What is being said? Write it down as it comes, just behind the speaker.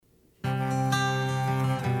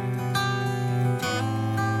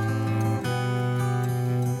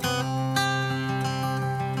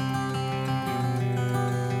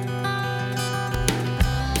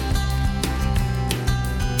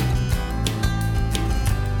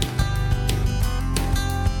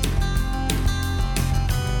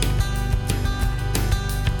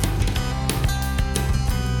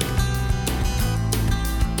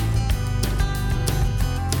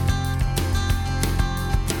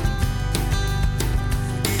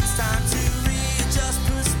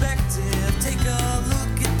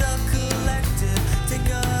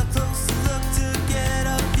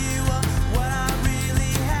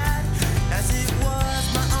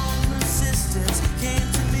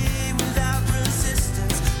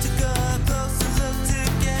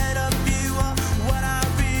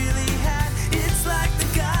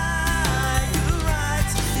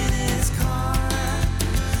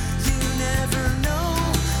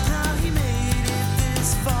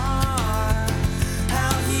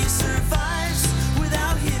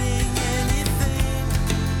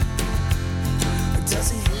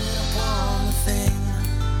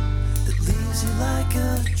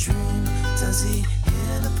Does he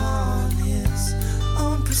hit upon his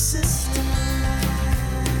own persistence?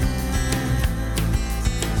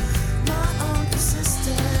 My own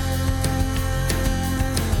persistence.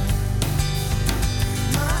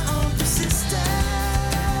 My own persistence.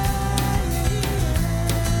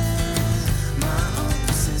 My own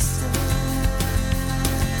persistence.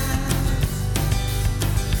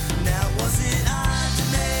 Now was it I that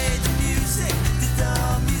made the music? Did the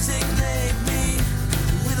music make me?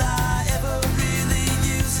 Will I ever really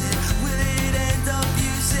use it? Will it end up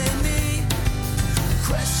using me?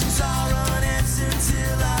 Questions are unanswered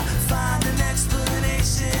till I find an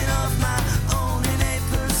explanation of my own innate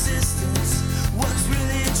persistence. What's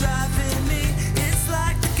really driving me? It's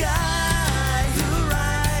like the guy who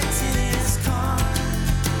rides in his car.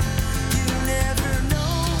 You never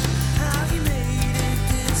know how he made it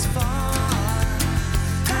this far,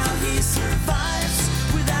 how he survives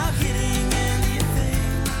without hitting anything.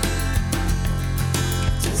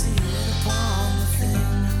 Does he hit upon the thing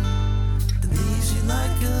that leaves you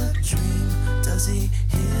like a dream? Does he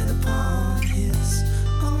hit upon his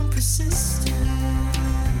own persistence?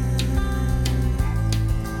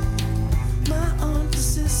 My own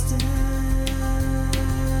persistence.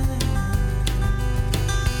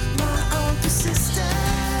 My own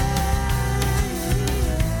persistence.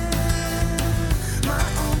 My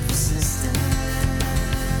own persistence.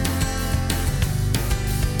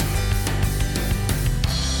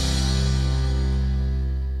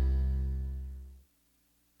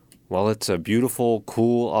 Well, it's a beautiful,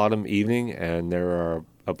 cool autumn evening, and there are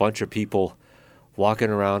a bunch of people walking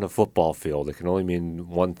around a football field. It can only mean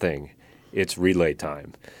one thing. It's relay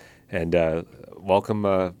time. And welcome,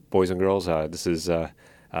 boys and girls. This is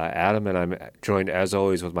Adam, and I'm joined, as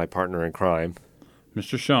always, with my partner in crime,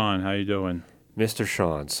 Mr. Sean, how you doing? Mr.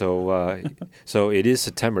 Sean. So, so it is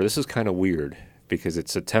September. This is kind of weird because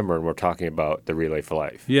it's September, and we're talking about the Relay for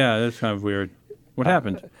Life. Yeah, that's kind of weird. What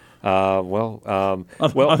happened? Well,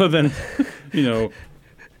 Other than,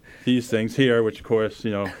 these things here, which of course,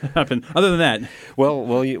 happened. Other than that,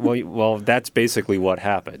 Well, that's basically what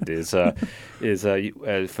happened. For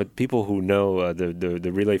people who know,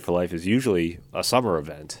 the Relay for Life is usually a summer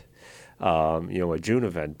event, a June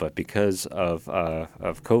event. But because of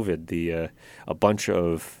COVID, a bunch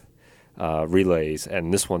of relays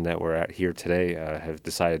and this one that we're at here today have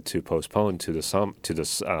decided to postpone to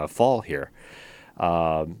the fall here.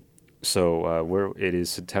 So it is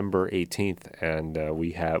September 18th, and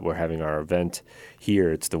we're having our event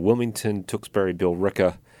here. It's the Wilmington Tewksbury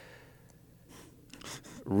Billerica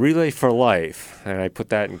Relay for Life, and I put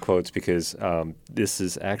that in quotes because this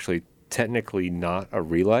is actually technically not a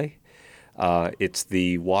relay. It's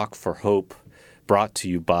the Walk for Hope, brought to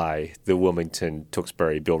you by the Wilmington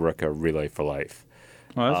Tewksbury Billerica Relay for Life.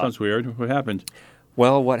 well, that sounds weird. What happened?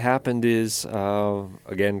 Well, what happened is,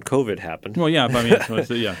 again, COVID happened. Well, yeah, but I mean,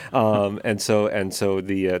 yeah. And so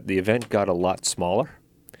the event got a lot smaller.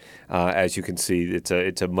 As you can see, it's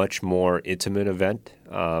a much more intimate event.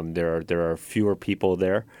 There are fewer people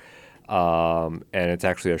there, and it's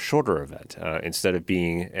actually a shorter event. Instead of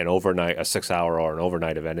being a 6-hour or an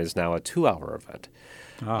overnight event, it's now a 2-hour event.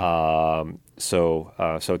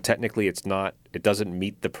 So technically, it doesn't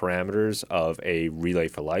meet the parameters of a Relay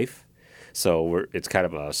for Life. So it's kind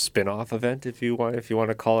of a spin-off event, if you want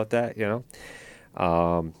to call it that,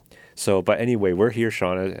 But anyway, we're here,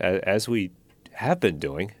 Sean, as we have been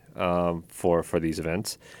doing for these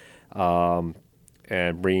events, and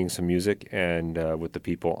bringing some music and with the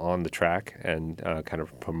people on the track and kind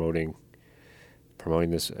of promoting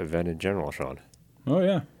this event in general, Sean. Oh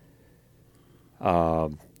yeah. I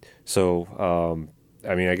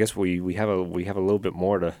mean, I guess we have a little bit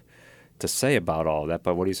more to say about all that,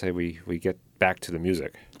 but what do you say we get back to the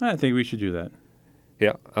music? I think we should do that.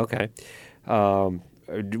 Yeah, okay. You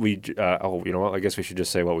know what? I guess we should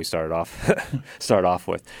just say what we started off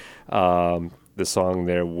with. The song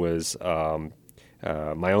there was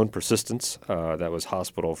My Own Persistence. That was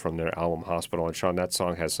Hospital from their album Hospital. And Sean, that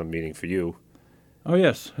song has some meaning for you. Oh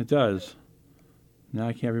yes, it does. Now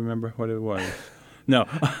I can't remember what it was. No,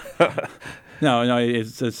 no,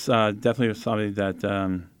 it's definitely something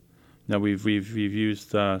that we've used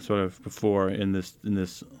sort of before in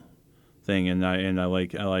this thing, and I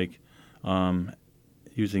like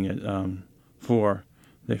using it for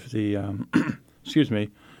the excuse me,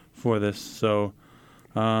 for this. So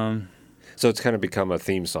it's kind of become a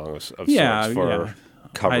theme song of sorts for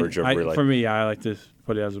coverage of Relay. For me, I like to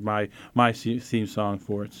put it as my theme song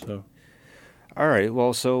for it. So. All right.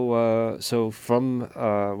 Well, so from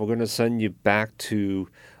we're going to send you back to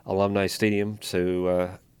Alumni Stadium to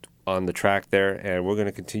on the track there, and we're going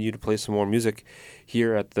to continue to play some more music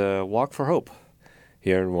here at the Walk for Hope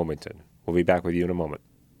here in Wilmington. We'll be back with you in a moment.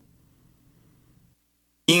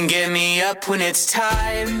 You can get me up when it's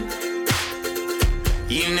time.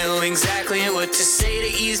 You know exactly what to say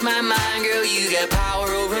to ease my mind, girl. You got power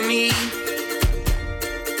over me,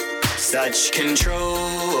 such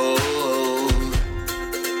control.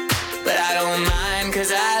 But I don't mind,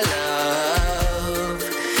 'cause I love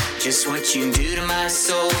just what you do to my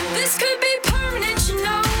soul. This could be permanent, you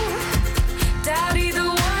know. Doubt either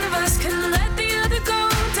one of us could let the other go.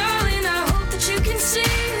 Darling, I hope that you can see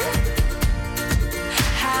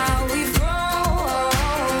how we've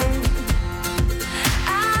grown. I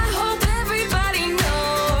hope everybody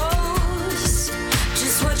knows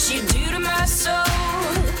just what you do to my soul.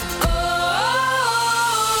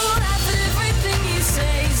 Oh, after everything you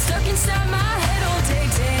say, stuck inside my head all day,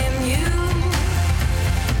 damn you.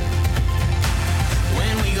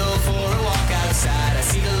 When we go for a walk outside, I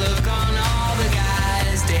see the look on all the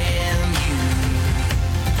guys, damn you.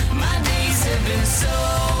 My days have been so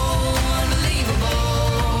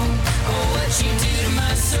unbelievable. Oh, what you do to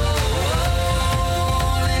my soul.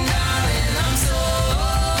 And darling, I'm so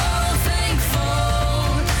thankful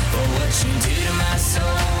for what you do to my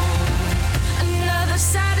soul. Another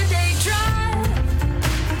Saturday drive.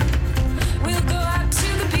 We'll go out to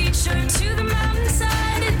the beach or to the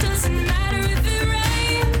mountainside. It doesn't matter if it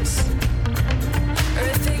rains or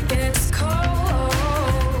if it gets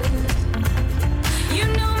cold. You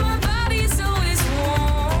know my body's always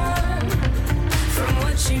warm from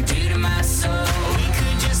what you do to my soul. We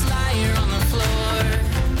could just lie here on the floor,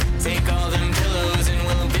 take all them pillows and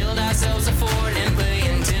we'll build ourselves a fort and play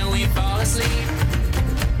until we fall asleep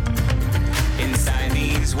inside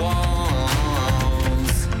these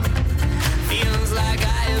walls. Feels like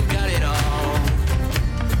I have got it all,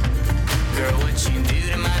 girl, what you do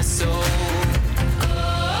to my soul.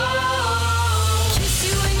 Oh, kiss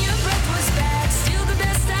you when your breath was back, still the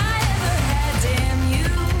best I ever had, damn you.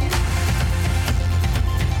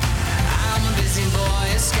 I'm a busy boy,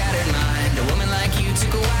 a scattered mind, a woman like you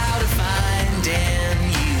took a while to find, damn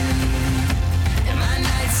you. And my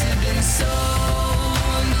nights have been so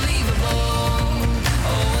unbelievable.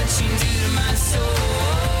 Oh, what you do to my soul.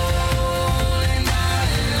 And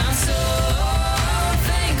darling, I'm so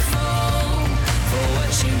thankful for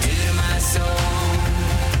what you do to my soul.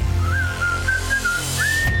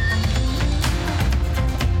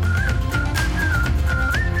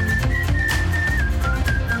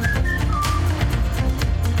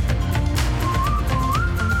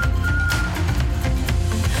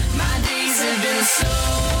 My days have been so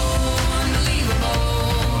unbelievable.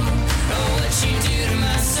 Oh, what you do to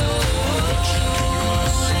my soul.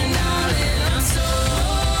 And darling, I'm so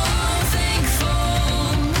thankful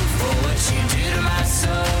for what you do to my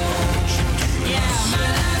soul. Yeah, my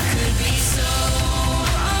life could be so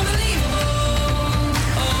unbelievable.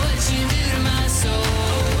 Oh, what you do to my soul.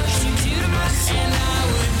 What you do to my soul. And I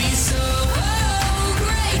would be so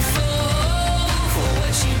grateful for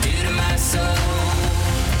what you do to my soul.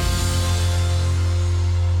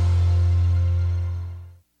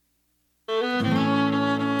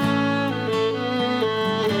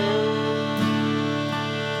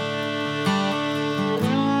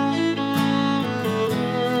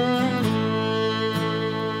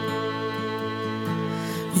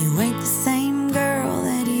 You ain't the same girl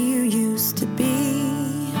that you used to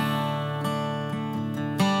be.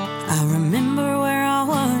 I remember where I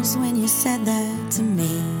was when you said that to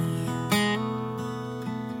me.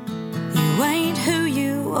 You ain't who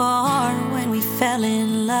you are when we fell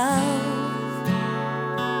in love.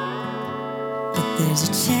 But there's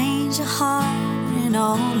a change of heart in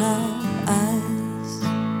all of us.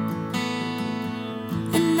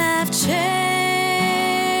 And I've changed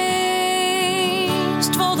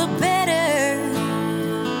for the better.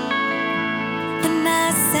 And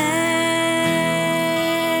I sang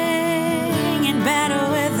in bad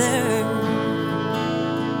weather.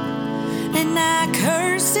 And I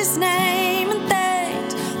cursed his name and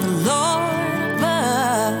thanked the Lord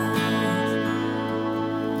above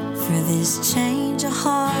for this change of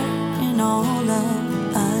heart in all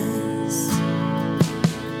of us.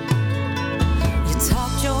 You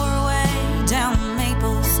talked your way down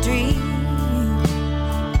Maple Street.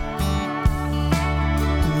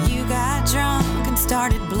 And you got drunk and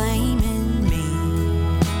started blaming me.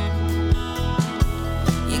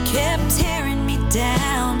 You kept tearing me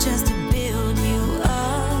down just to build you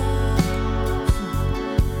up.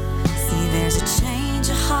 See, there's a change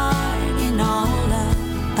of heart in all of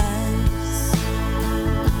us.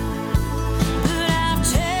 But I've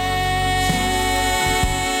changed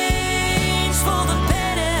for the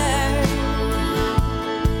better.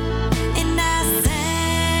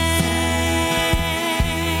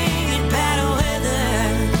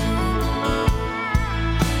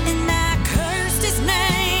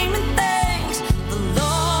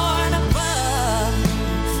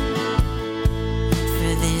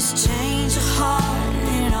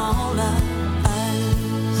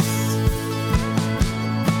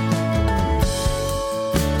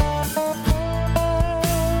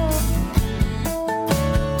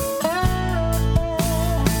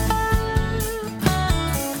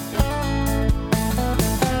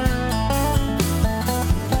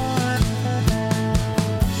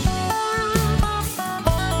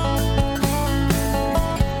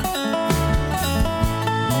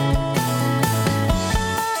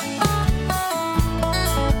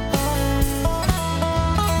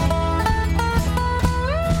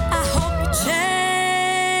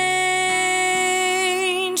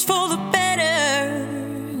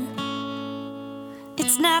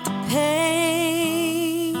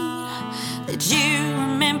 that you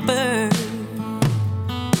remember.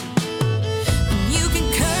 You can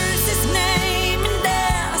curse his name and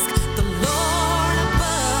ask the Lord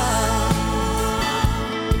above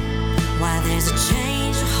why there's a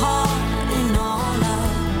change of heart in all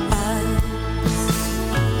of us.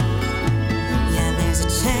 Yeah, there's a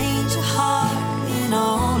change of heart in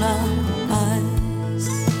all of us.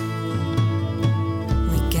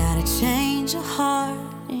 We got a change of heart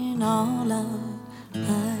in all of us.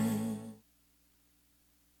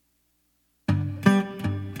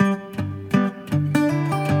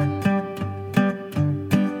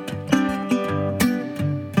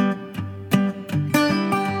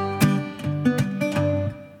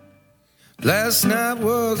 Last night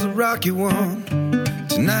was a rocky one.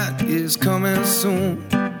 Tonight is coming soon.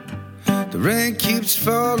 The rain keeps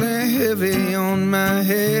falling heavy on my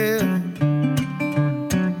head.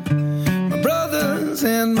 My brothers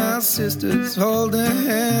and my sisters holding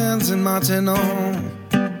hands and marching on.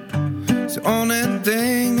 It's the only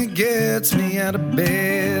thing that gets me out of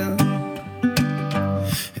bed.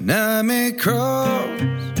 And I may cross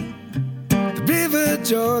the river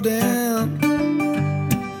Jordan,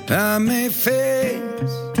 I may face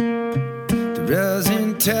the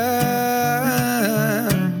rising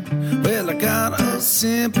tide. Well, I got a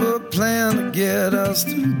simple plan to get us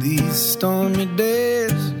through these stormy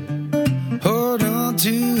days. Hold on to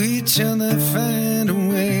each other, find a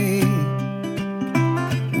way.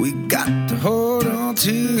 We got to hold on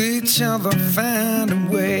to each other, find a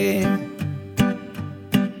way.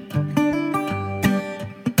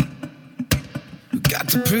 We got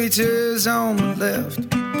the preachers on the left,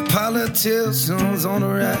 politicians on the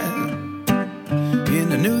right. In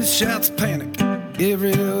the news shouts panic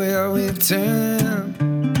everywhere we turn.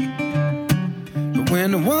 But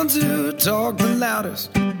when the ones who talk the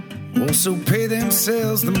loudest also pay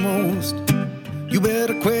themselves the most, you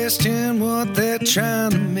better question what they're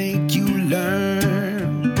trying to make you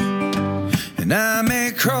learn. And I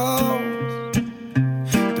may cross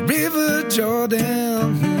the river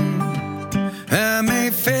Jordan, I may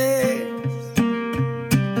face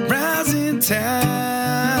rising tide.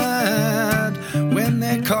 When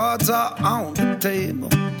their cards are on the table,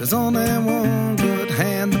 there's only one good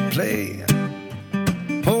hand to play.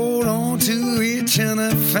 Hold on to each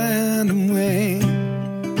other, find a way.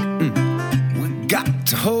 We got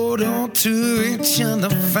to hold on to each other,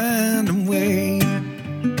 find a way.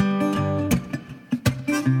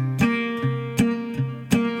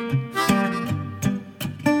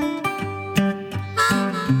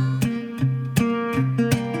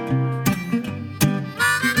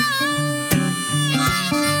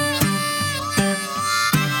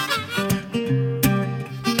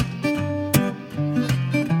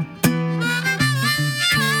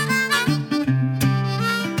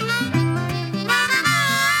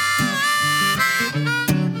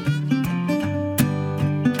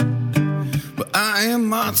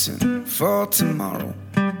 For tomorrow,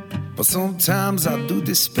 but sometimes I do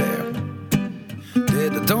despair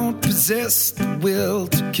that I don't possess the will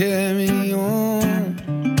to carry on.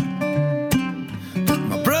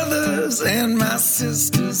 My brothers and my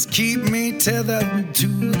sisters keep me tethered to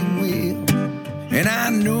the wheel, and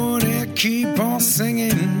I know they keep on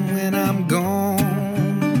singing when I'm gone.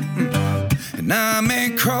 And I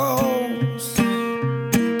may cross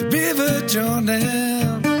the river Jordan,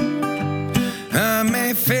 I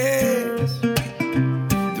may face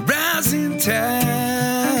the rising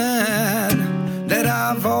tide. Let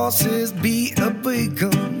our voices be a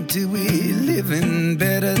beacon till we live in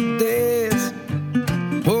better days.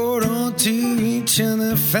 Hold on to each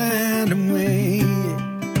other, find a way.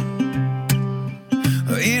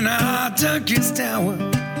 In our darkest hour,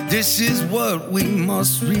 this is what we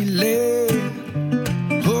must relay.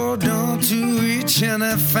 Hold on to each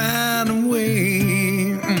other, find a way.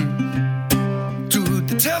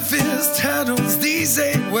 The toughest hurdles, these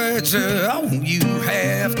 8 words are all you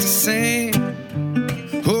have to say.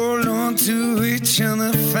 Hold on to each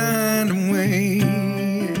other, find a way.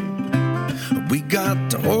 We got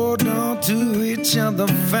to hold on to each other,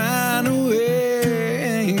 find a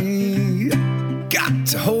way. Got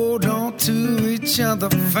to hold on to each other,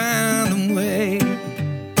 find a way.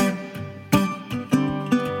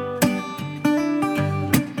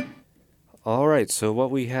 All right, so what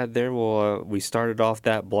we had there, well, we started off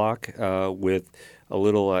that block with a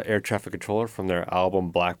little air traffic controller from their album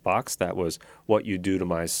Black Box. That was What You Do to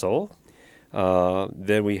My Soul.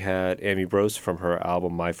 Then we had Amy Brose from her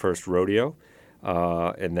album My First Rodeo,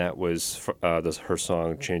 and that was her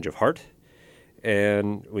song Change of Heart.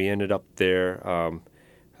 And we ended up there,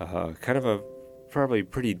 kind of a probably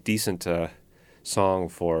pretty decent song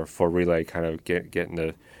for Relay, kind of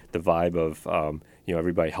getting the vibe of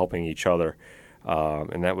everybody helping each other.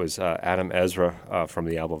 And that was Adam Ezra from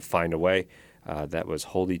the album Find a Way. That was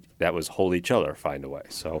hold each other, find a way.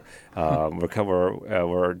 So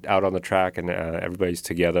we're out on the track, and everybody's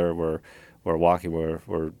together. We're walking.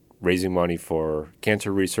 We're raising money for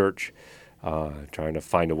cancer research, trying to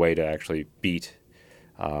find a way to actually beat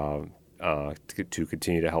to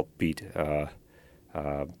continue to help beat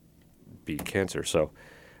cancer. So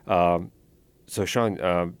Sean,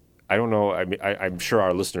 I don't know. I mean, I'm sure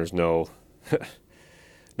our listeners know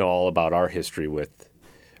all about our history with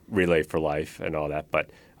Relay for Life and all that, but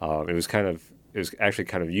it was actually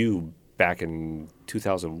kind of you back in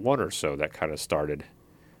 2001 or so that kind of started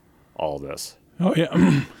all this. Oh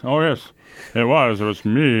yeah, oh yes, it was. It was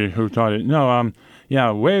me who taught it. No,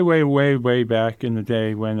 yeah, way back in the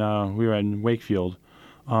day when we were in Wakefield,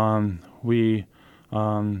 we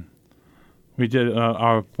did.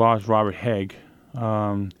 Our boss Robert Haig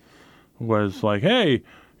was like, hey,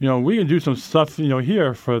 we can do some stuff,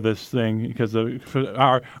 here for this thing, because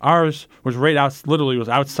ours was literally was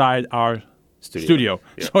outside our studio.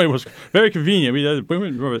 Yeah. So it was very convenient. We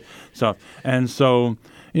did stuff, and so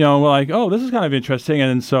we're like, oh, this is kind of interesting,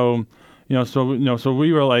 and so so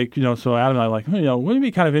we were like, so Adam and I like, wouldn't it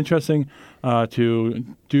be kind of interesting to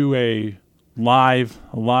do a live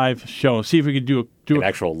show, see if we could do an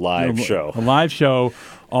actual live show, a live show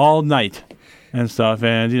all night. And stuff,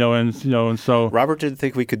 and and so Robert didn't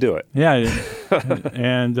think we could do it. Yeah,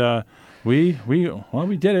 and we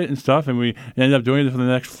did it and stuff, and we ended up doing it for the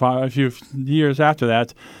next few years after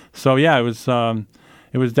that. So yeah, it was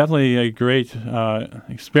definitely a great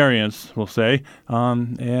experience, we'll say.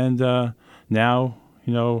 And now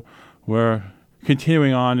we're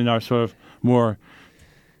continuing on in our sort of more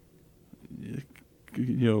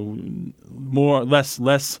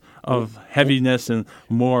less of heaviness and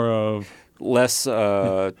more of less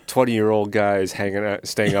 20-year-old guys hanging out,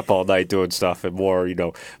 staying up all night doing stuff, and more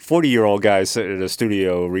 40-year-old guys sitting in a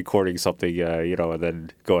studio recording something, and then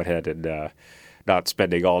go ahead and not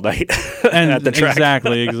spending all night at the track.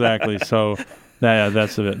 Exactly. So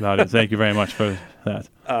that's a bit about it. Thank you very much for that.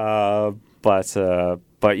 But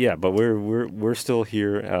we're still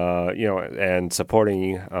here, and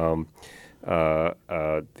supporting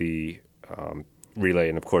the Relay,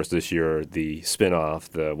 and of course this year the spin-off,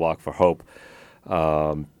 the Walk for Hope.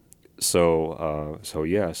 So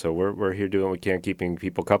we're here doing what we can, keeping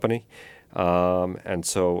people company, and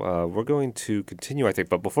so we're going to continue, I think.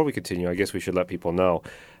 But before we continue, I guess we should let people know,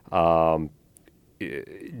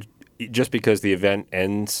 just because the event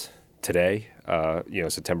ends today,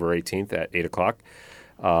 September 18th at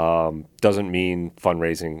 8:00, doesn't mean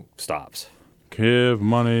fundraising stops. Give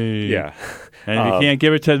money. Yeah. And if you can't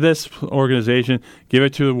give it to this organization, give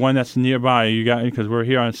it to the one that's nearby. You got, because we're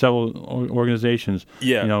here on several organizations.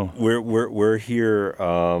 Yeah. We're here.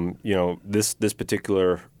 This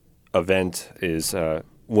particular event is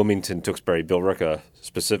Wilmington, Tewksbury, Billerica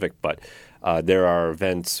specific, but there are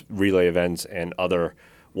events, relay events, and other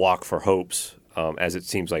Walk for Hopes, as it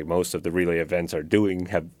seems like most of the relay events are doing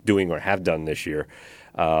or have done this year.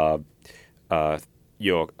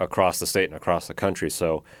 Across the state and across the country.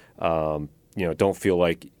 So, don't feel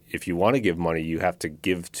like if you want to give money, you have to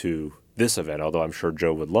give to this event, although I'm sure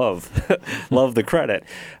Joe would love the credit.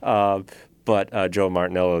 But Joe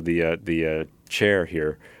Martinello, the chair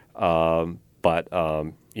here, and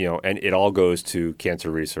it all goes to cancer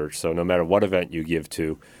research. So no matter what event you give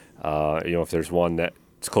to, if there's one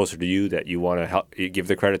that's closer to you that you want to help, give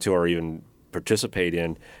the credit to or even participate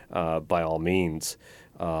in, by all means.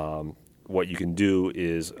 What you can do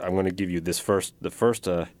is, I'm going to give you the first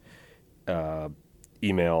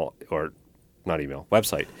email, or not email,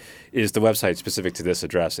 website, is the website specific to this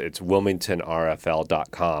address. It's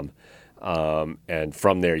wilmingtonrfl.com. And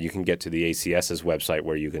from there, you can get to the ACS's website,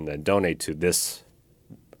 where you can then donate to this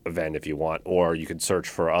event if you want, or you can search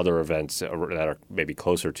for other events that are maybe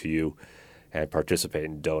closer to you and participate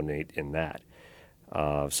and donate in that.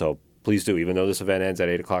 So please do. Even though this event ends at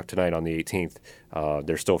 8:00 tonight on the 18th,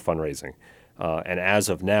 they're still fundraising. And as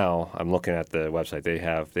of now, I'm looking at the website.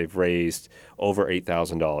 They've raised over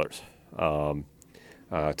 $8,000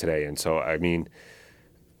 today. And so, I mean,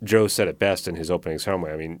 Joe said it best in his opening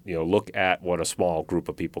ceremony. I mean, look at what a small group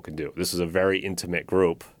of people can do. This is a very intimate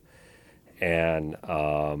group, and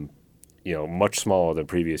much smaller than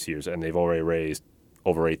previous years. And they've already raised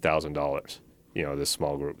over $8,000. This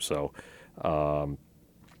small group. So.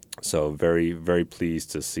 So very, very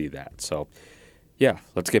pleased to see that. So, yeah,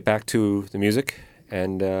 let's get back to the music,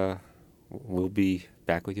 and we'll be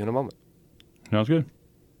back with you in a moment. Sounds good.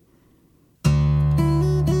 'Cause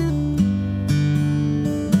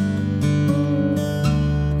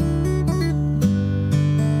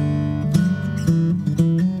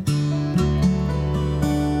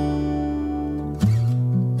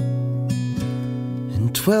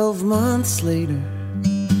 12 months later,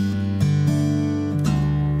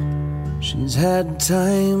 she's had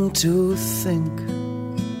time to think,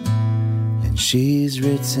 and she's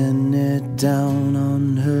written it down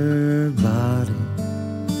on her body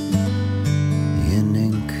in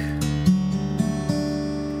ink,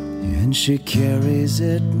 and she carries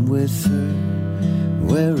it with her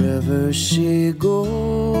wherever she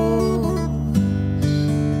goes.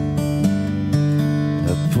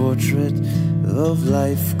 A portrait of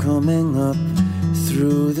life coming up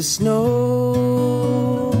through the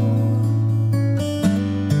snow.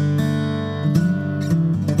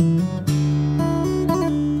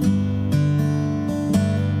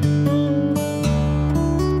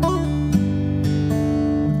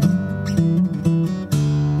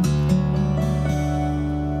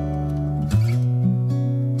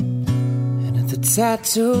 And at the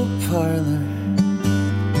tattoo parlor,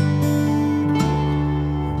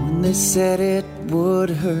 they said it would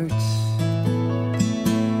hurt,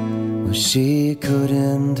 well, she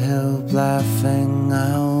couldn't help laughing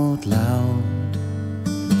out loud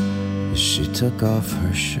as she took off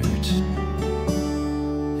her shirt.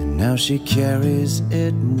 And now she carries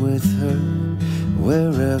it with her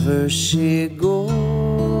wherever she goes.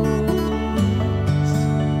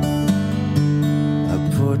 A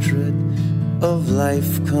portrait of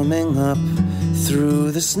life coming up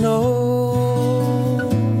through the snow.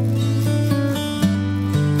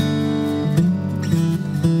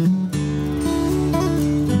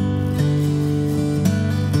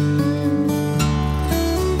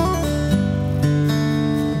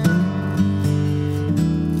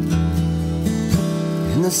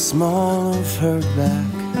 Small of her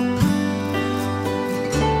back,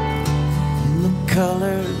 in the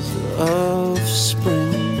colors of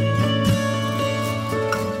spring,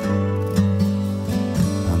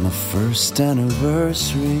 on the first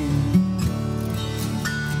anniversary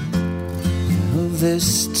of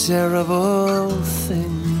this terrible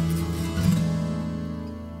thing.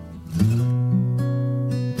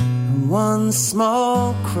 And one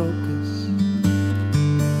small crocus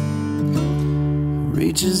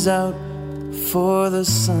reaches out for the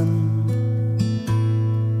sun,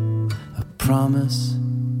 a promise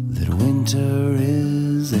that winter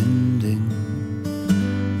is ending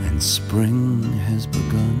and spring has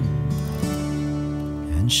begun.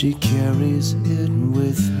 And she carries it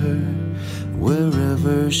with her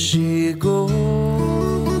wherever she goes.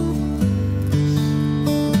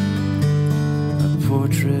 A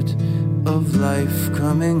portrait of life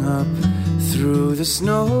coming up through the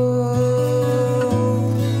snow.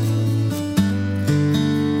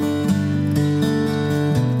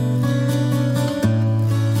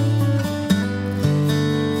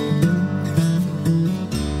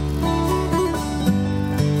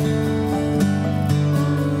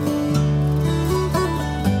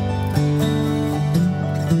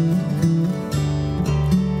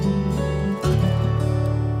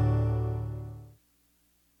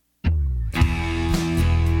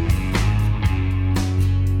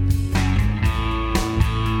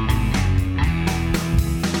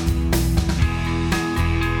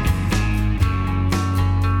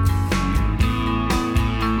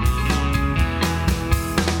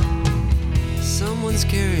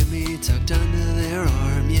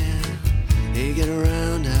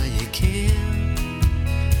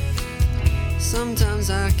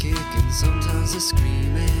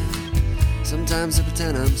 Sometimes I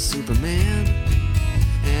pretend I'm Superman,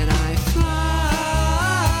 and I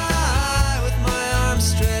fly with my arms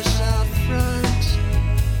stretched out front.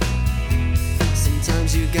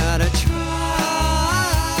 Sometimes you gotta try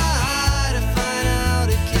to find out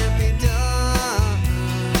it can't be done.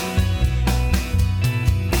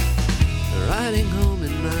 Riding home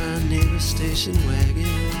in my neighbor's station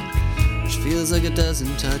wagon, which feels like it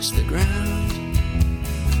doesn't touch the ground.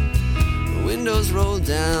 Windows roll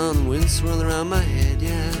down, wind swirling around my head,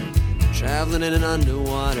 yeah. Traveling in an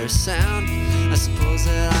underwater sound. I suppose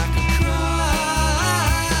that I could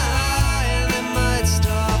cry and it might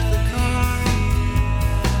stop the car,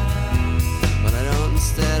 but I don't.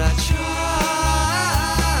 Instead I try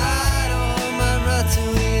to hold my breath till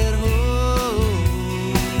we get home.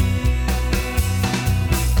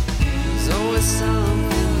 There's always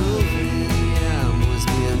something moving, yeah. I'm always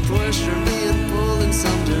being pushed or being pulled in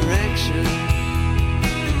some direction.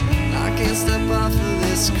 I can't step off of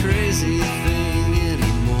this crazy thing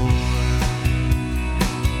anymore.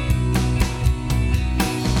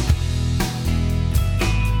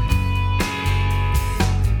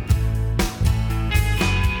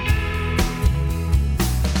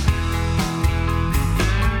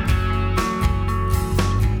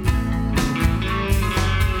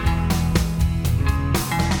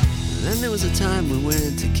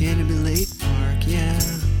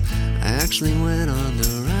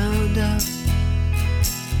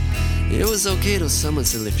 It was okay till someone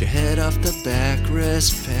said lift your head off the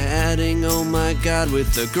backrest, padding, oh my god,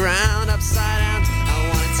 with the ground upside down. I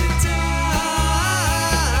wanted to die,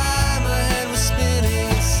 my head was spinning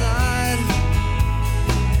inside.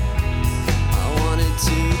 I wanted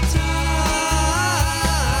to die,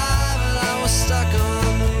 but I was stuck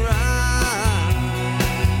on the ride.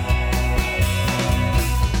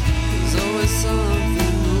 There's always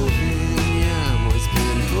something moving, yeah, I'm always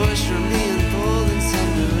being pushed from being pulled in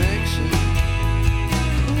some direction.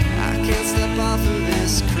 I can't step off of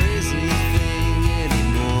this crazy thing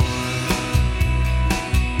anymore.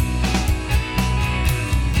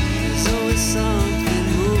 There's always something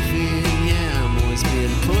moving, yeah, I'm always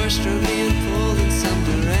being pushed or being pulled in some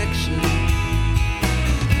direction.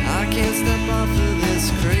 I can't step off of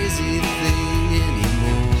this crazy thing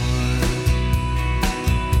anymore.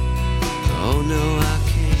 Oh no, I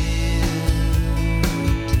can't.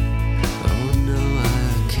 Oh no, I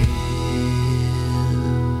can't.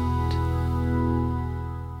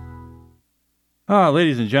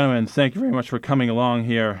 Ladies and gentlemen, thank you very much for coming along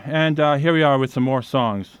here. And here we are with some more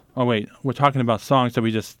songs. Oh, wait, we're talking about songs that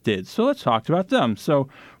we just did. So let's talk about them. So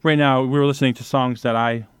right now, we were listening to songs that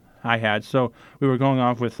I had. So we were going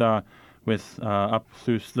off with Up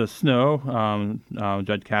Through the Snow,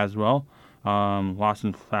 Judd Caswell, Lost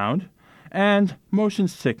and Found, and Motion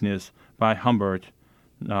Sickness by Humbert,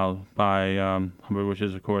 Humbert, which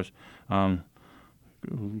is, of course,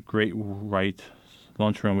 Great White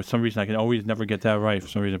Lunchroom. For some reason, I can always never get that right for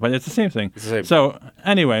some reason, but it's the same thing. It's the same. So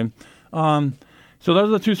anyway, so those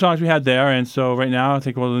are the two songs we had there, and so right now I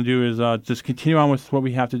think what we're going to do is just continue on with what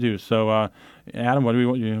we have to do. So Adam, what do we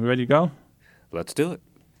want? You ready to go? Let's do it.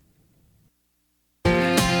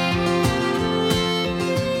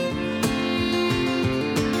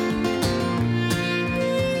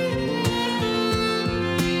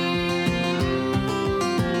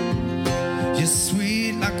 You're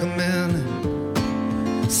sweet like a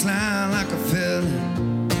melon, sly like a felon.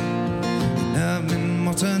 And I've been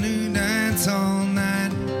multitude nights all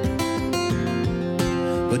night,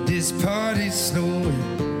 but this party's snowing,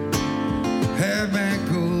 hair back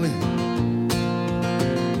going.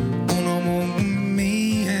 Oh no, more with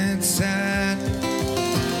me inside.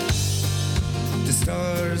 The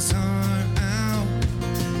stars are out,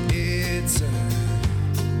 it's a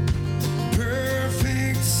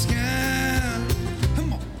perfect sky.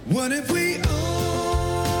 Come on. What if we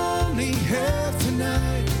only have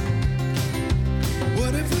tonight?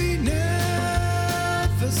 What if we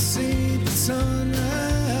never see the sunrise?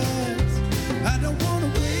 I don't wanna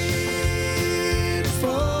wait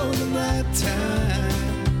for the right time.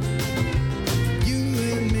 You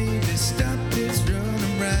and me to stop this run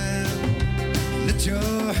around. Let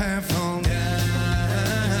your hair fall down.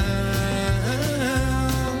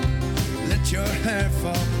 Let your hair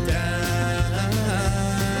fall down.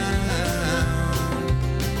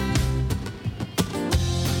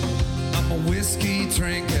 I'm a whiskey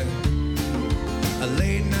drinker, a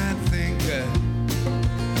late night thinker,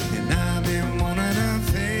 and I've been wanting to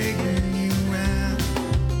figure you out.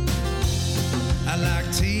 I like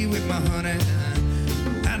tea with my honey.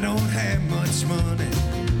 I don't have much money,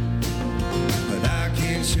 but I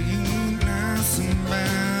can show you nice and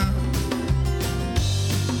brown.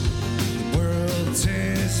 The world's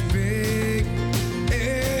as big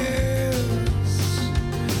as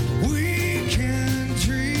we can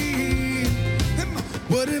dream.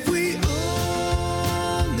 What if we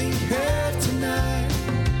only have tonight?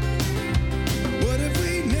 What if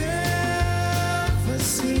we never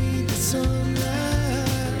see the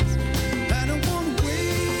sunrise? I don't wanna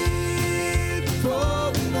wait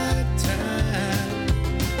for the right time.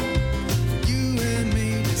 You and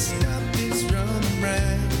me to stop this run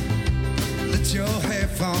around. Let your hair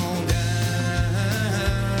fall down.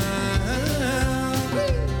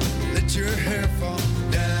 Let your hair fall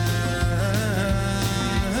down.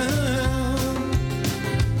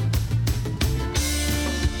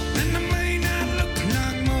 And I may not look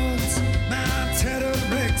like much, my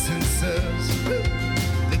T-Rex and subs.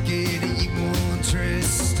 Look at you all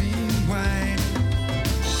dressed in white.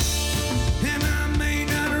 And I may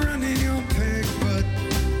not run in your peg, but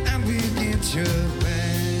I will get your back.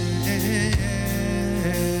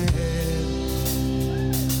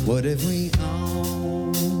 What if we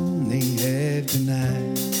only have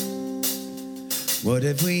tonight? What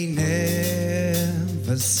if we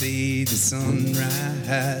never see the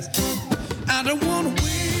sunrise? I don't wanna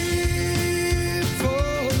wait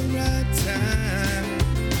for the right time.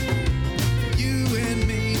 You and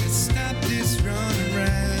me to stop this run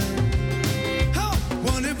around. Oh,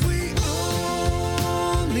 what if we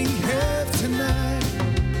only have tonight?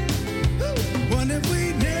 What if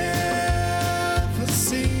we never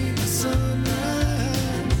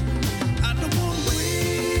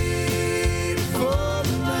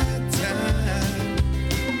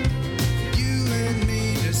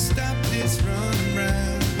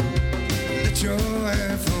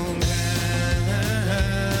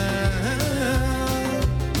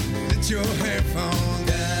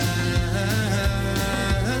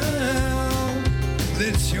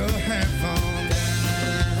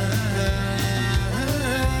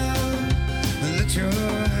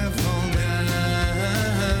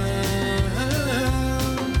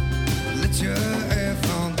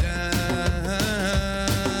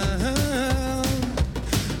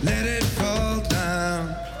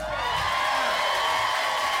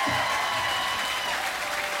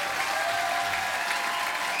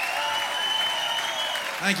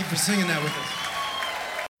Thank you for singing that with us.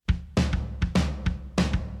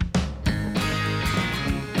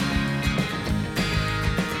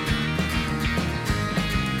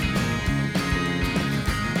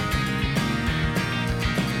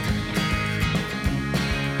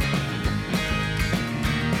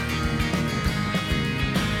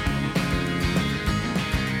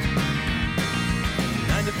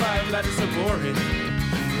 Life is so boring.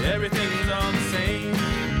 Everything's all the same.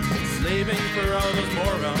 Slaving for all those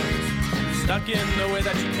morons, stuck in the way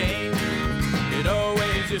that you came. It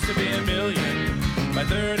always used to be a million. By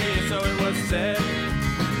 30, so it was said.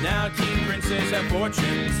 Now teen princes have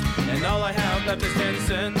fortunes, and all I have left is 10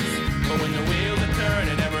 cents. But when the wheels are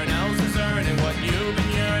turning, everyone else is earning what you've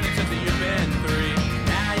been yearning since you've been 3.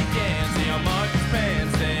 Now you can't see how much you spend.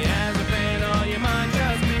 Stay as a fan, all you might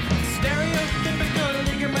just be stereotypical,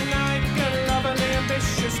 egomaniacal, lovely,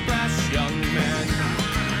 ambitious, brash young man.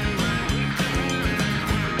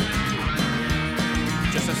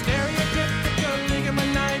 Just a stereotypical,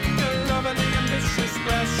 egomaniacal, lovely, ambitious,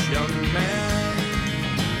 brash young man.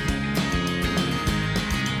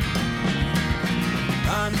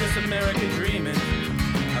 I'm just American dreaming.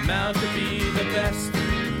 I'm out to be the best.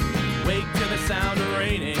 Wake to the sound of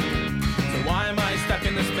raining. So why am I stuck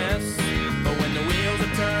in this mess? But when the wheels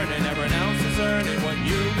are turning, everyone else is earning what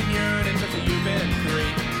you've been yearning since you've been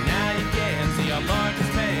 3. Now you can see how Marcus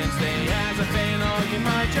Pan stay as a fan, or you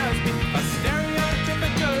might just be a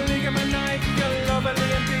stereotypical, egomaniacal,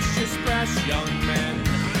 overly ambitious, brash young man.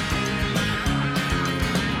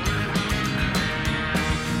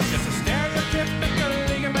 Just a stereotypical,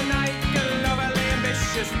 egomaniacal, overly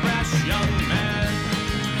ambitious, brash young man.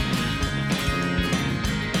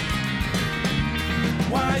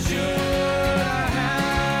 Why should I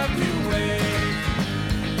have to wait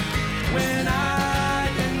when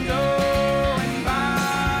I can go and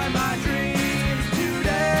buy my dreams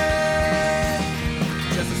today?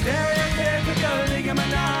 Just a stereotypical,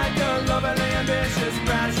 egomaniacal, overly ambitious,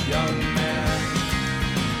 brash young man.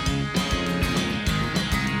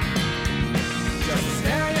 Just a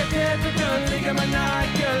stereotypical,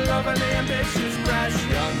 egomaniacal, overly ambitious, brash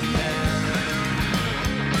young man.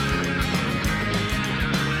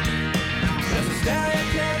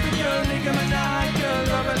 Stereotypical, egomaniacal,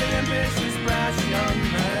 overly ambitious, brash young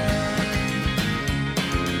man.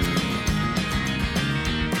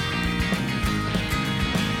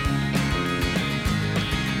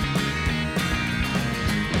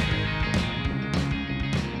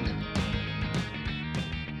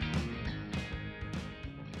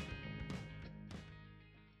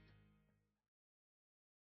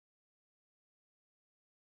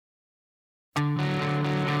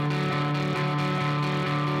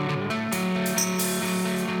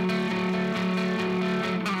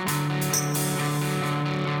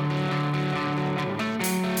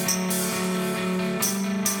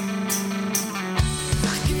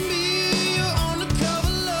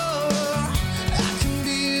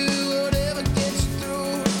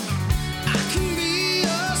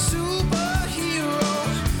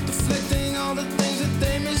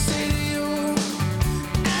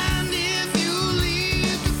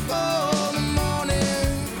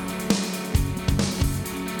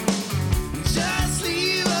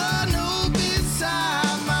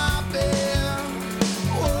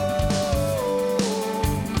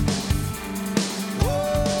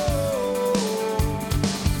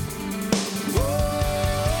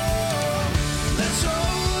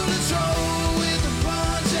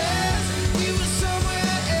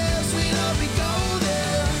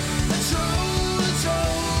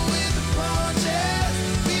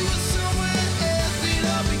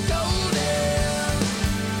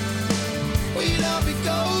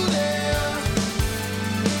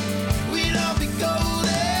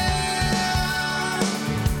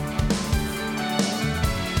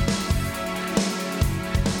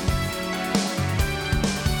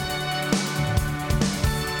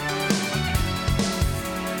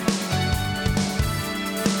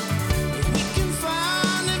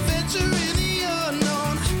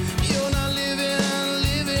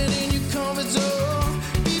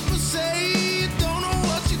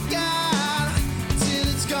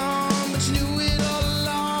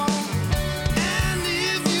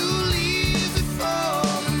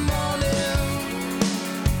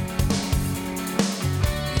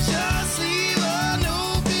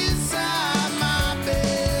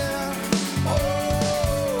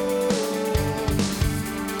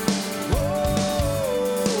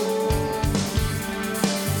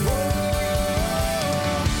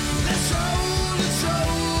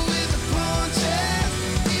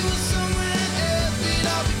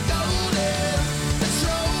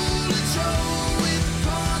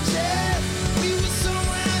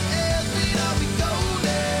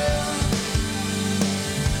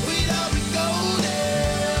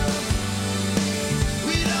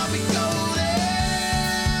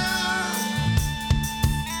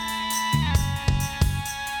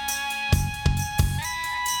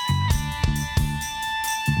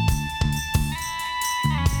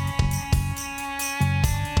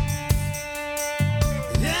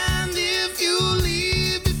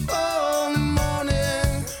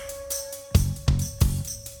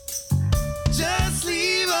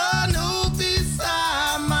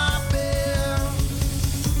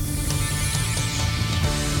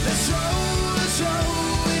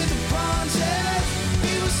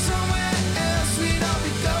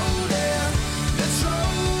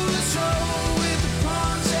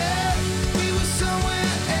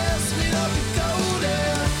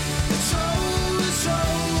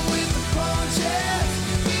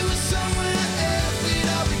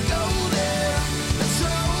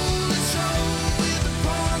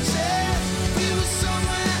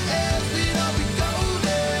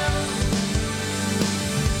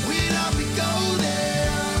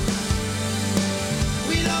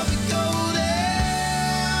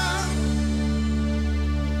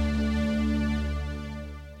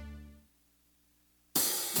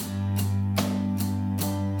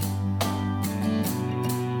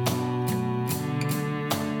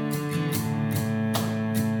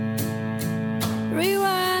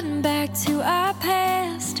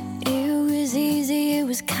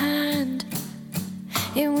 behind,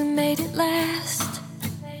 and we made it last.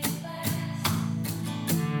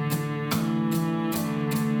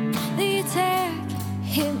 The attack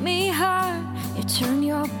hit me hard. You turn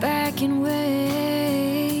your back and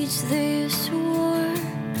wage this war.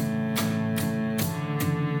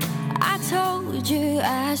 I told you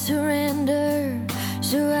I surrender,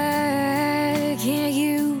 so why can't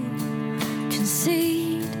you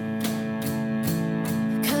concede?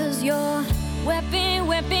 'Cause your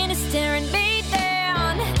weapon is staring me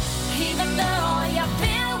down, even though you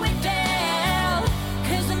feel me down.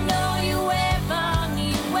 'Cause I know your weapon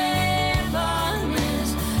is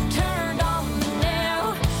turned on me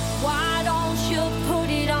now. Why don't you put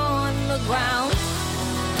it on the ground?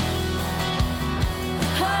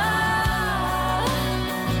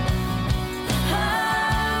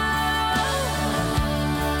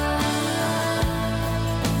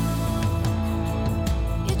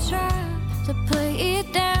 You try to play it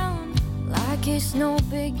down like it's no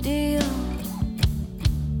big deal,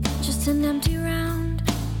 just an empty round.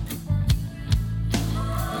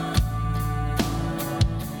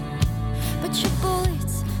 But your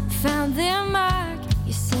bullets found their mark.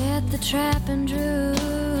 You set the trap and drew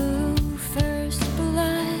first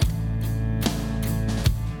blood.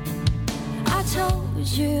 I told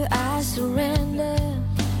you I surrender,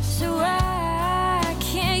 so why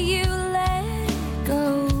can't you let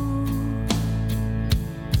go?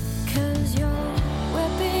 'Cause your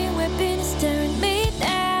weapon is staring me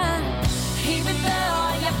down, even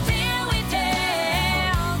though you feel me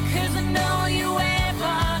down. 'Cause I know your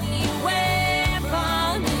weapon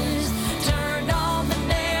is turned on me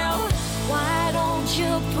now. Why don't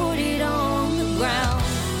you put it on the ground?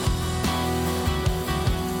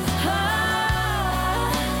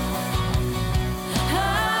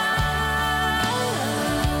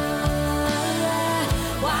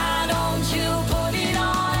 Why don't you put it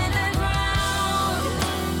on the ground?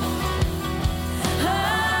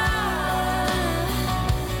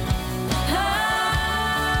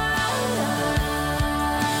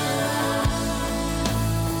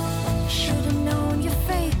 Should've known your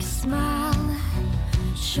fake smile,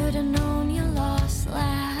 should've known your lost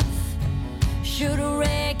laugh, should've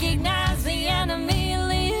recognized the enemy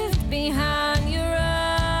lived behind your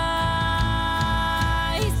eyes.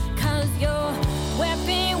 'Cause your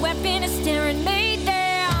weapon is staring me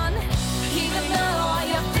down, even though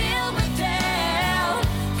you feel me down.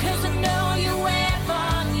 'Cause I know your weapon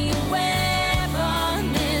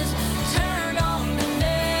is turned on me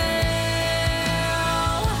now.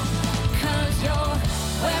 'Cause your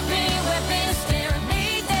weapon is staring me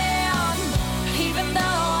down, even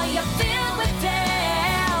though you feel me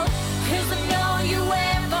down. 'Cause I know your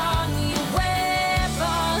weapon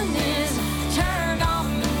is turned on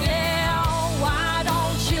me now. Why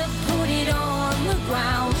don't you put it on the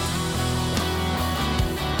ground?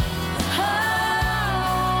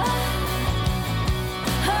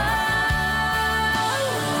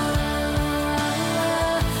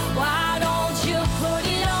 Why don't you put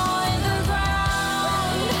it on the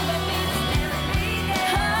ground?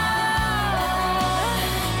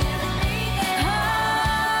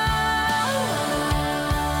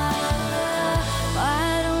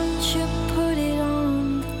 Why don't you put it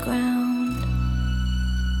on the ground?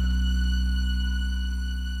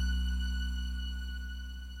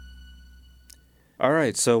 All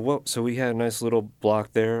right, so we had a nice little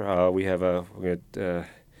block there. We have we're gonna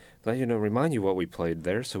let you know, remind you what we played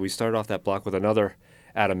there. So we started off that block with another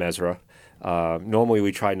Adam Ezra. Normally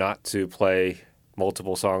we try not to play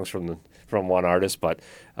multiple songs from one artist, but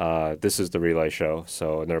this is the relay show.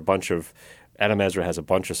 So and there are a bunch of Adam Ezra has a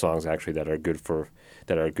bunch of songs actually that are good for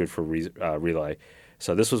relay.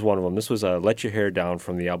 So this was one of them. This was "Let Your Hair Down"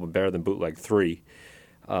 from the album Better Than Bootleg 3.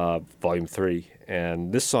 Volume 3,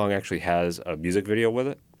 and this song actually has a music video with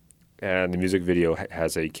it, and the music video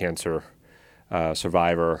has a cancer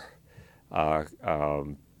survivor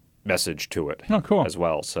message to it. Oh, cool. As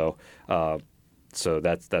well. So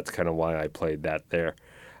that's kind of why I played that there.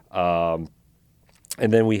 And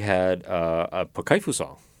then we had a Pukaifu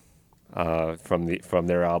song from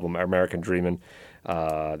their album American Dreamin'.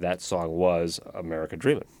 That song was American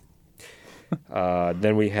Dreamin'.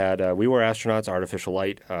 Then we had We Were Astronauts, Artificial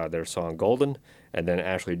Light, their song Golden, and then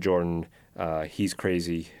Ashley Jordan, He's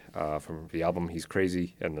Crazy, from the album He's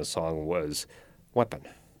Crazy, and the song was Weapon.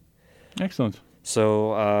 Excellent.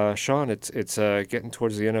 So, Sean, it's getting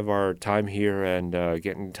towards the end of our time here and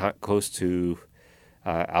getting close to,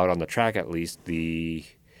 out on the track at least, the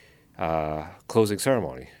closing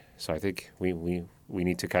ceremony. So I think we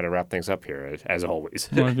need to kind of wrap things up here, as always.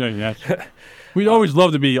 Well, yeah, we'd always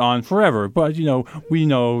love to be on forever, but we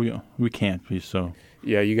know we can't be. So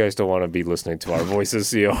Yeah, you guys don't want to be listening to our voices,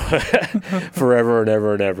 forever and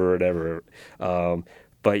ever and ever and ever.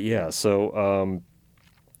 But yeah, so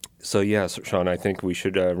Sean, I think we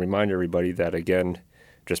should remind everybody that again,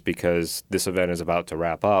 just because this event is about to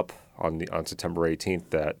wrap up on September 18th,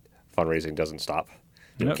 that fundraising doesn't stop.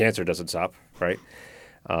 Yep. Cancer doesn't stop, right?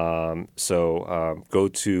 So go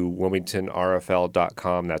to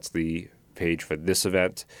WilmingtonRFL.com. That's the page for this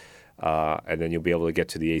event. And then you'll be able to get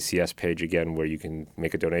to the ACS page again where you can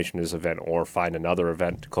make a donation to this event or find another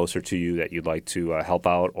event closer to you that you'd like to help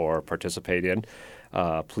out or participate in.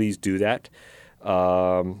 Please do that.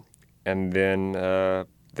 And then we'll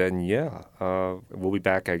be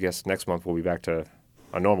back, I guess, next month. We'll be back to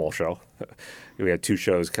a normal show. We had 2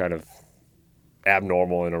 shows kind of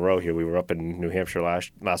abnormal in a row here. We were up in New Hampshire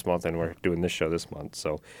last month, and we're doing this show this month.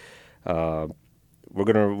 So we're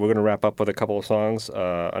gonna wrap up with a couple of songs.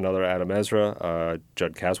 Another Adam Ezra,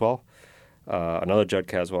 Judd Caswell, another Judd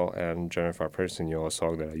Caswell, and Jennifer Pearson. A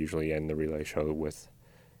song that I usually end the relay show with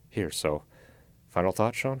here. So, final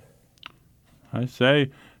thoughts, Sean? I say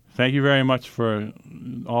thank you very much for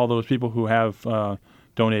all those people who have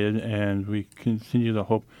donated, and we continue to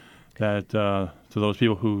hope that to those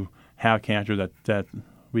people who have cancer that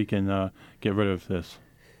we can get rid of this.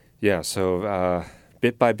 Yeah, so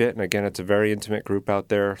bit by bit, and again, it's a very intimate group out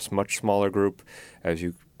there. It's a much smaller group, as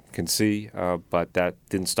you can see, but that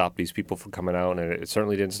didn't stop these people from coming out, and it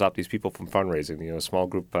certainly didn't stop these people from fundraising. A small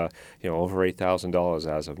group, over $8,000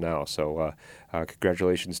 as of now. So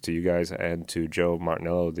congratulations to you guys and to Joe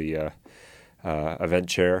Martinello, the event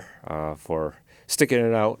chair, for sticking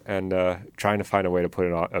it out and trying to find a way to put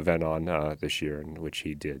an event on this year, in which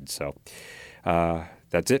he did. So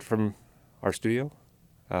that's it from our studio.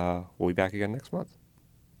 We'll be back again next month.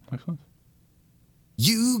 Excellent.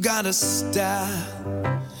 You got a style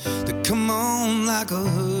that come on like a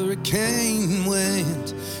hurricane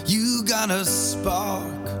wind. You got a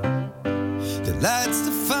spark that lights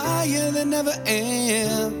the fire that never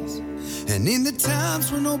ends. And in the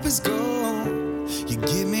times when hope is gone, you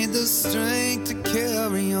give me the strength to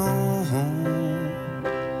carry on.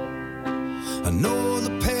 I know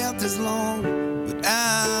the path is long, but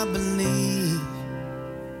I believe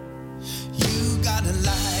you got a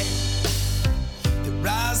light that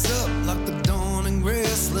rise up like the dawning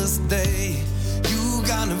restless day. You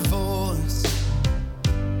got a voice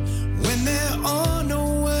when there are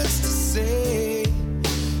no words to say.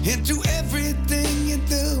 Into everything you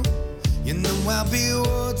do, you know I'll be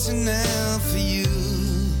watching out for you.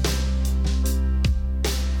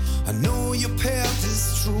 I know your path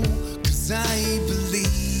is true, 'cause I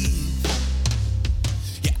believe.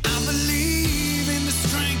 Yeah, I believe in the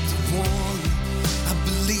strength of one. I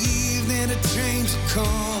believe that a change will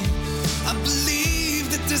come. I believe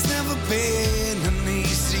that there's never been an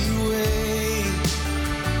easy way.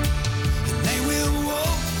 And I will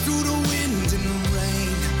walk through the wind and the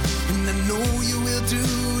rain, and I know you will do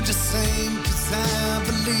the same, 'cause I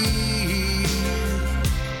believe.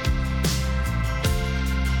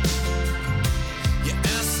 Yeah, I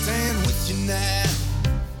stand with you now.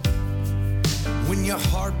 When your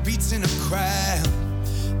heart beats in a crowd,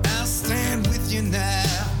 I'll stand with you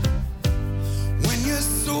now. When your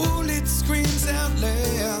soul, it screams out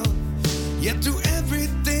loud. Yet through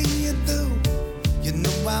everything you do, you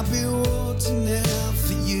know I'll be watching out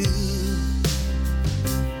for you.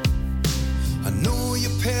 I know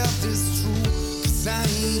your path is true, 'cause I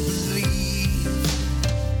believe.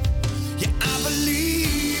 Yeah, I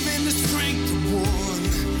believe in the strength of one.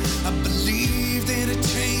 I believe that a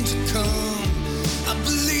change will come. I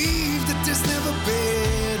believe that there's never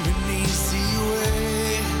been an easy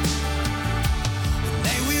way. And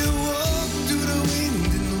I will walk through the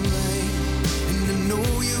wind and the rain, and I know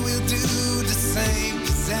you will do the same,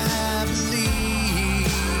 'cause I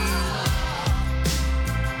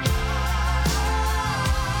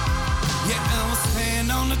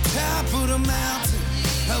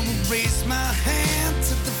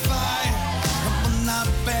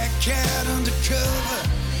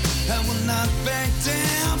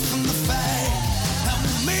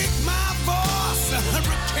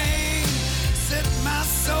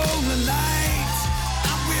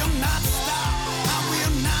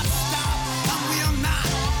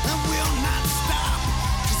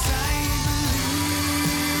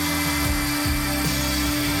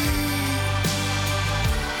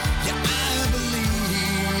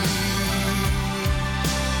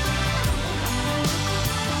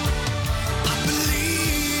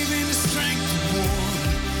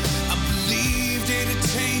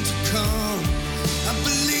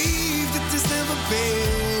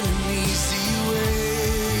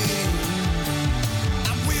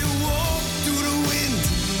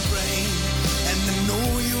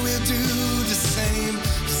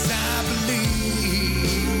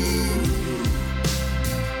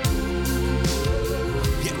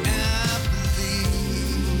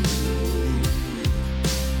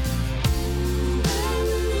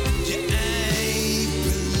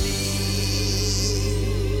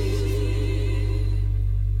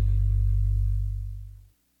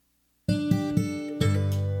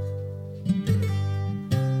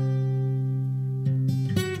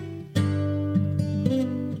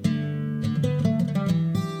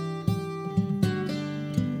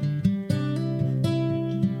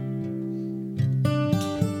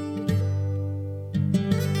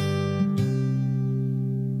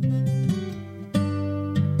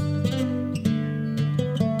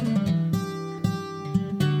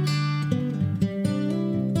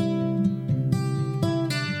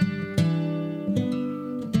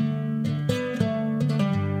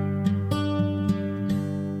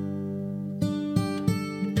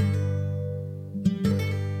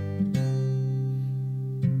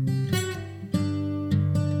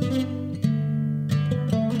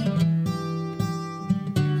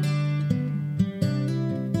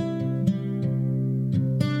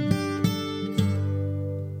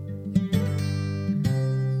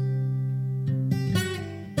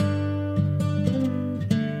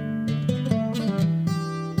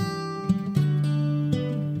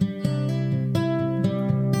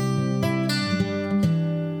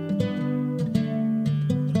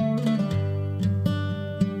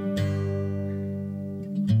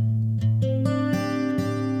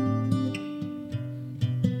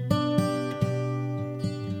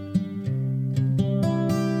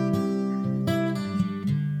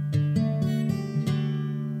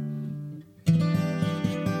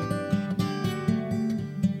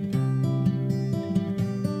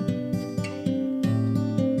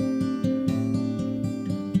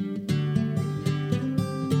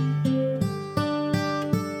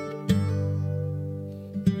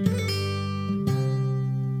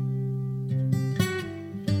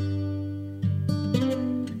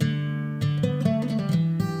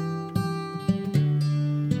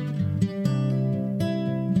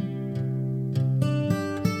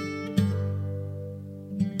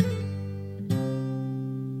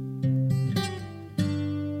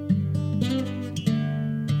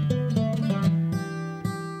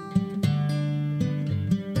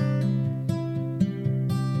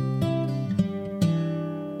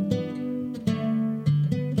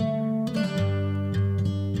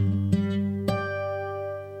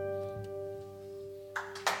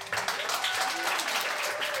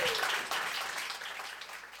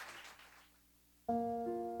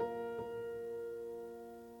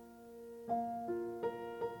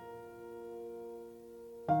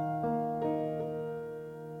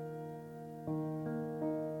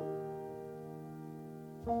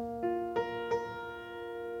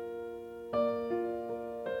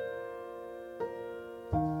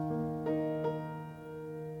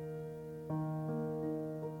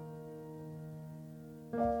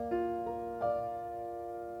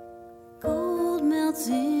melts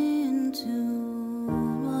into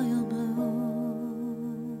royal blue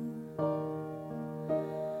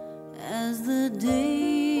as the day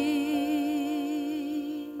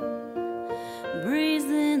breathes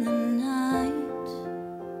in the night.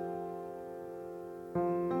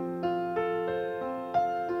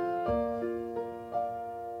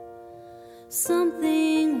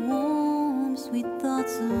 Something warm, sweet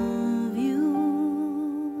thoughts of you,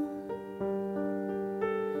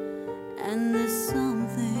 and this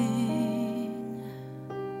something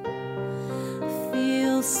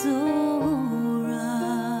feels so right.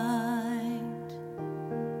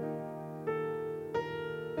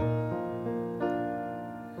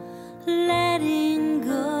 Letting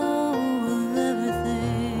go of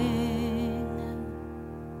everything,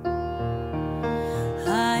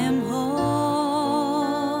 I am holding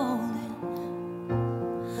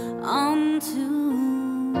onto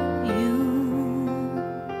you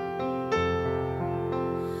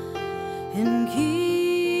and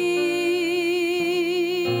keeping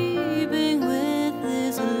with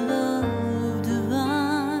this love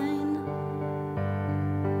divine.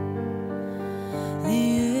 The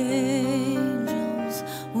angels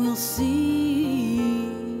will see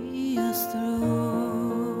us through.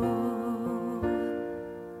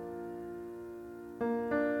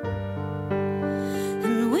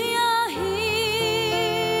 And we are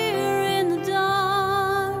here in the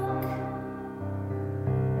dark,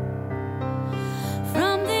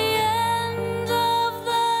 from the end of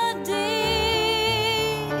the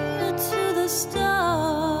day to the start.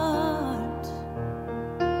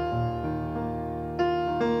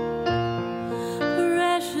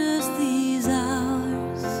 Precious these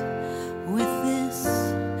hours with this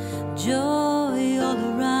joy all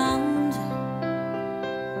around.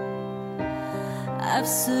 I've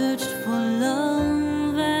searched for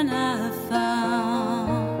love and I've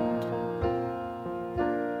found.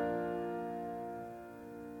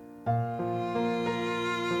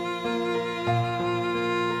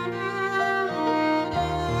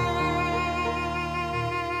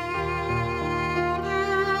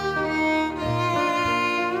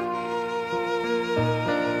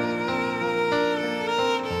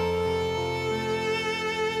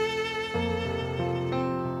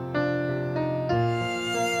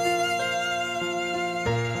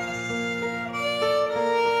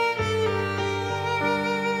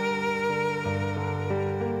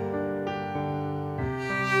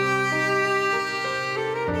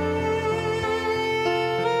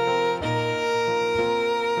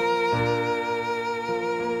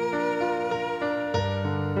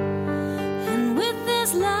 And with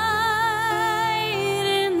this light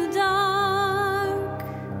in the dark,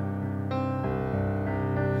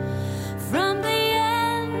 from the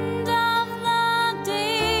end of the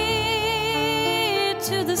day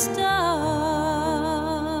to the start,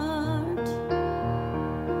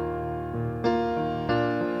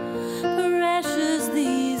 precious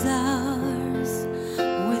these hours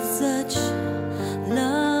with such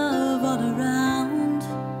love all around.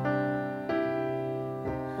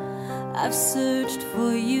 I've searched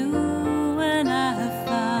for you and I have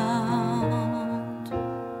found.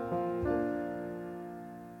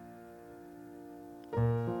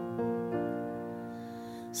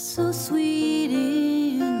 So sweet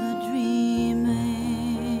in the dreaming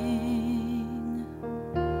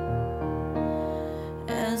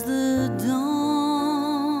as the dawn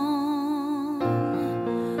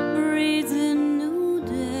breathes in new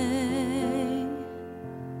day.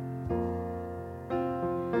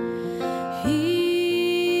 Here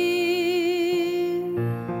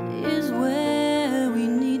is where we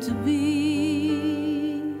need to be,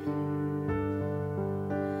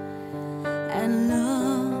 and love